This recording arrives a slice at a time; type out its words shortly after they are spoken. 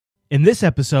In this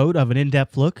episode of an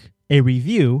in-depth look, a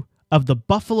review of the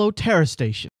Buffalo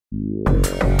Terastation.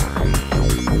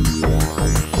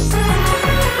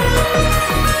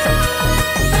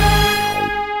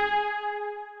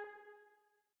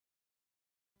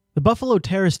 The Buffalo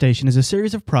Terastation is a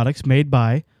series of products made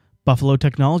by Buffalo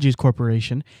Technologies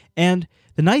Corporation, and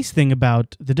the nice thing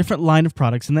about the different line of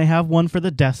products, and they have one for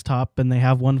the desktop, and they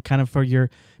have one kind of for your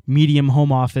medium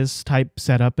home office type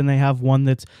setup, and they have one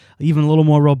that's even a little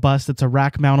more robust. It's a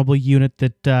rack mountable unit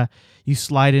that you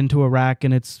slide into a rack,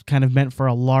 and it's kind of meant for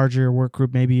a larger work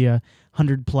group, maybe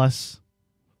 100 plus,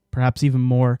 perhaps even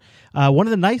more. One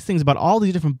of the nice things about all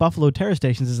these different Buffalo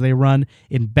Terrastations is they run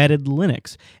embedded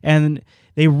Linux, and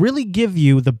they really give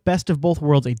you the best of both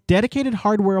worlds, a dedicated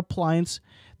hardware appliance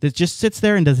that just sits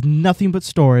there and does nothing but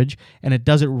storage, and it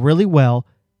does it really well,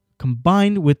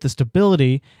 combined with the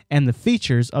stability and the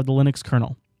features of the Linux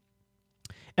kernel.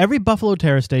 Every Buffalo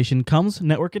Terastation comes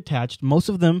network attached. Most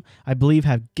of them, I believe,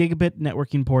 have gigabit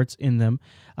networking ports in them.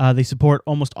 They support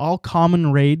almost all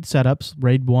common RAID setups,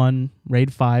 RAID 1,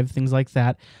 RAID 5, things like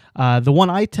that. The one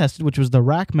I tested, which was the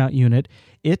rack mount unit,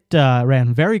 it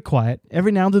ran very quiet.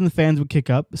 Every now and then the fans would kick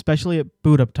up, especially at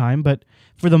boot up time, but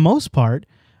for the most part,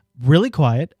 really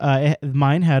quiet.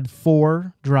 Mine had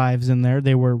 4 drives in there.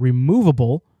 They were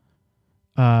removable,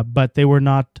 but they were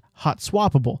not hot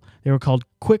swappable. They were called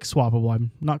quick swappable.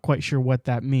 I'm not quite sure what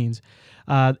that means.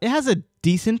 It has a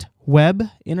decent web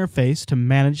interface to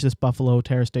manage this Buffalo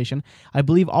Terastation. I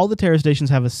believe all the Terrastations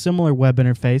have a similar web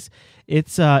interface.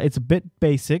 It's a bit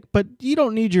basic, but you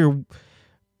don't need your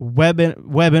web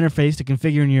interface to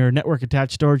configure your network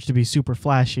attached storage to be super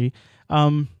flashy.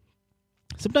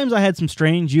 Sometimes I had some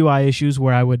strange UI issues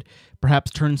where I would perhaps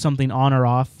turn something on or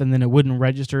off, and then it wouldn't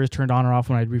register as turned on or off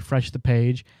when I'd refresh the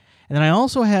page. And then I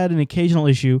also had an occasional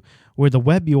issue where the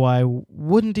web UI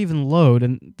wouldn't even load,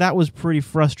 and that was pretty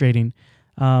frustrating.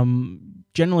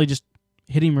 Generally, just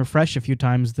hitting refresh a few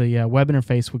times, the web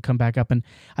interface would come back up, and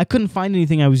I couldn't find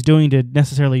anything I was doing to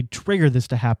necessarily trigger this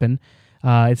to happen.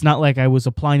 It's not like I was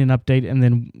applying an update and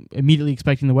then immediately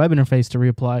expecting the web interface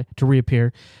to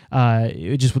reappear.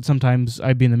 It just would sometimes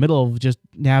I'd be in the middle of just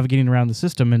navigating around the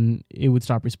system and it would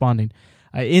stop responding.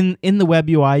 In the web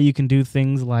UI, you can do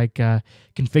things like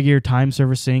configure time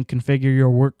server sync, configure your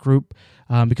work group,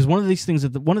 because one of the things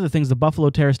the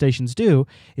Buffalo Terrastations do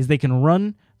is they can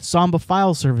run Samba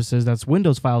file services, that's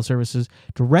Windows file services,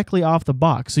 directly off the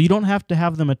box. So you don't have to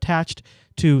have them attached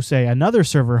to, say, another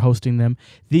server hosting them.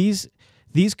 These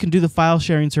can do the file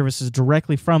sharing services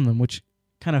directly from them, which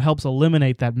kind of helps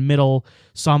eliminate that middle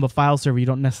Samba file server you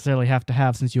don't necessarily have to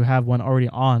have since you have one already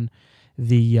on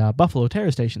the Buffalo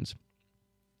Terrastations.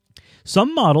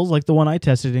 Some models, like the one I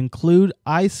tested, include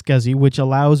Iscsi, which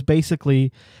allows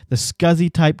basically the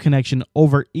SCSI type connection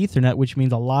over Ethernet, which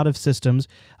means a lot of systems,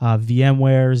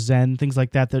 VMware, Zen, things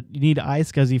like that you need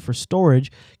Iscsi for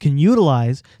storage, can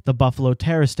utilize the Buffalo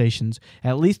Terrastations,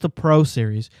 at least the Pro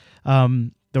series.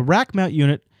 The rack mount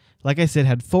unit, like I said,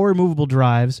 had 4 removable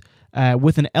drives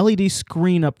with an LED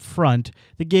screen up front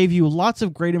that gave you lots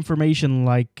of great information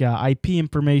like IP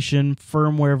information,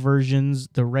 firmware versions,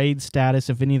 the RAID status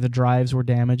if any of the drives were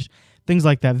damaged, things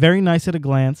like that. Very nice at a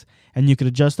glance, and you could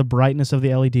adjust the brightness of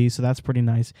the LED, so that's pretty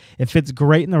nice. It fits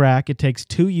great in the rack. It takes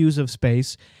 2 U's of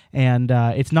space, and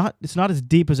it's not as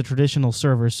deep as a traditional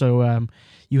server, so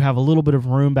you have a little bit of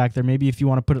room back there. Maybe if you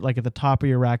want to put it like at the top of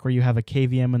your rack where you have a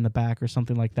KVM in the back or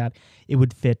something like that, it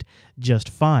would fit just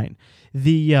fine.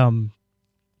 The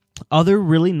other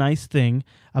really nice thing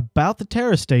about the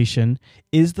Terastation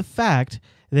is the fact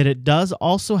that it does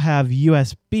also have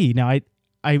USB. Now,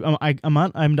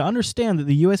 I'm to understand that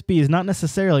the USB is not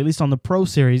necessarily, at least on the Pro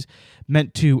series,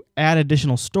 meant to add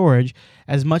additional storage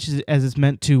as much as it's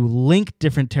meant to link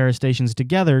different Terrastations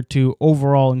together to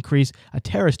overall increase a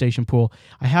Terastation pool.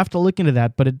 I have to look into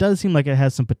that, but it does seem like it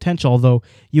has some potential, although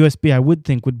USB I would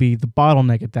think would be the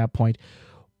bottleneck at that point.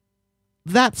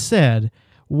 That said,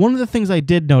 one of the things I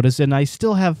did notice, and I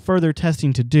still have further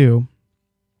testing to do,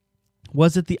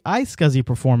 was that the Iscsi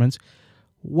performance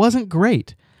wasn't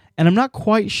great. And I'm not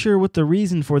quite sure what the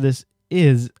reason for this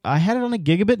is. I had it on a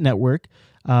gigabit network.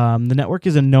 The network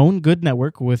is a known good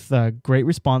network with great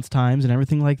response times and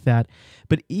everything like that.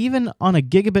 But even on a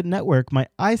gigabit network, my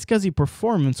Iscsi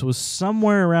performance was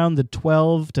somewhere around the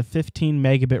 12 to 15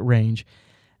 megabit range.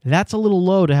 That's a little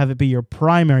low to have it be your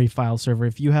primary file server.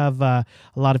 If you have a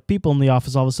lot of people in the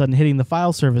office all of a sudden hitting the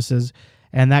file services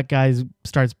and that guy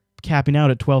starts capping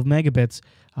out at 12 megabits,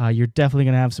 you're definitely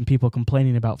going to have some people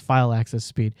complaining about file access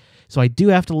speed. So I do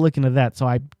have to look into that. So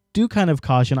I do kind of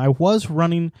caution. I was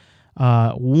running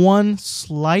One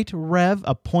slight rev,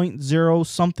 a 0.0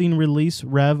 something release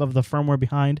rev of the firmware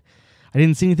behind. I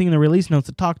didn't see anything in the release notes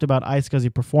that talked about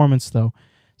Iscsi performance, though,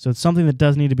 so it's something that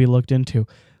does need to be looked into.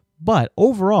 But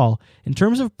overall, in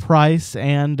terms of price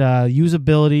and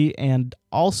usability, and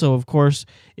also, of course,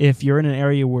 if you're in an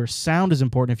area where sound is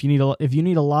important, if you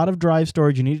need a lot of drive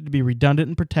storage, you need it to be redundant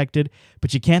and protected,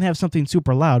 but you can't have something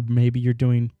super loud. Maybe you're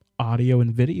doing audio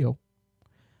and video.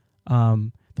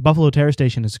 The Buffalo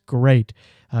Terastation is great.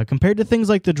 Compared to things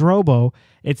like the Drobo,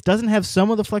 it doesn't have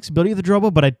some of the flexibility of the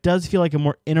Drobo, but it does feel like a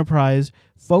more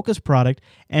enterprise-focused product.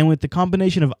 And with the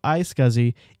combination of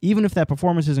Iscsi, even if that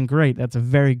performance isn't great, that's a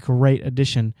very great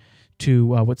addition to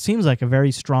what seems like a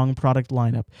very strong product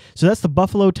lineup. So that's the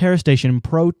Buffalo Terastation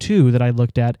Pro 2 that I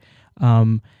looked at,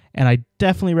 and I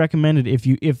definitely recommend it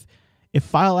if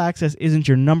file access isn't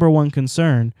your number one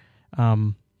concern.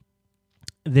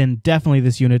 Then definitely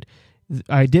this unit.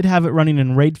 I did have it running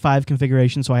in RAID 5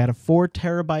 configuration, so I had a 4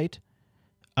 terabyte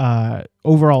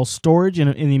overall storage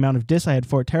in the amount of disks. I had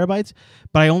 4 terabytes,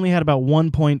 but I only had about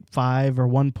 1.5 or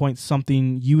 1 point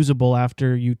something usable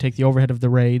after you take the overhead of the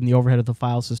RAID and the overhead of the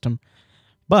file system.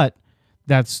 But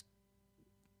that's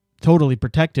totally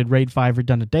protected RAID 5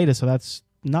 redundant data, so that's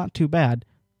not too bad.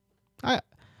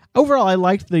 Overall, I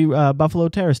liked the Buffalo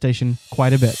Terastation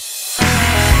quite a bit.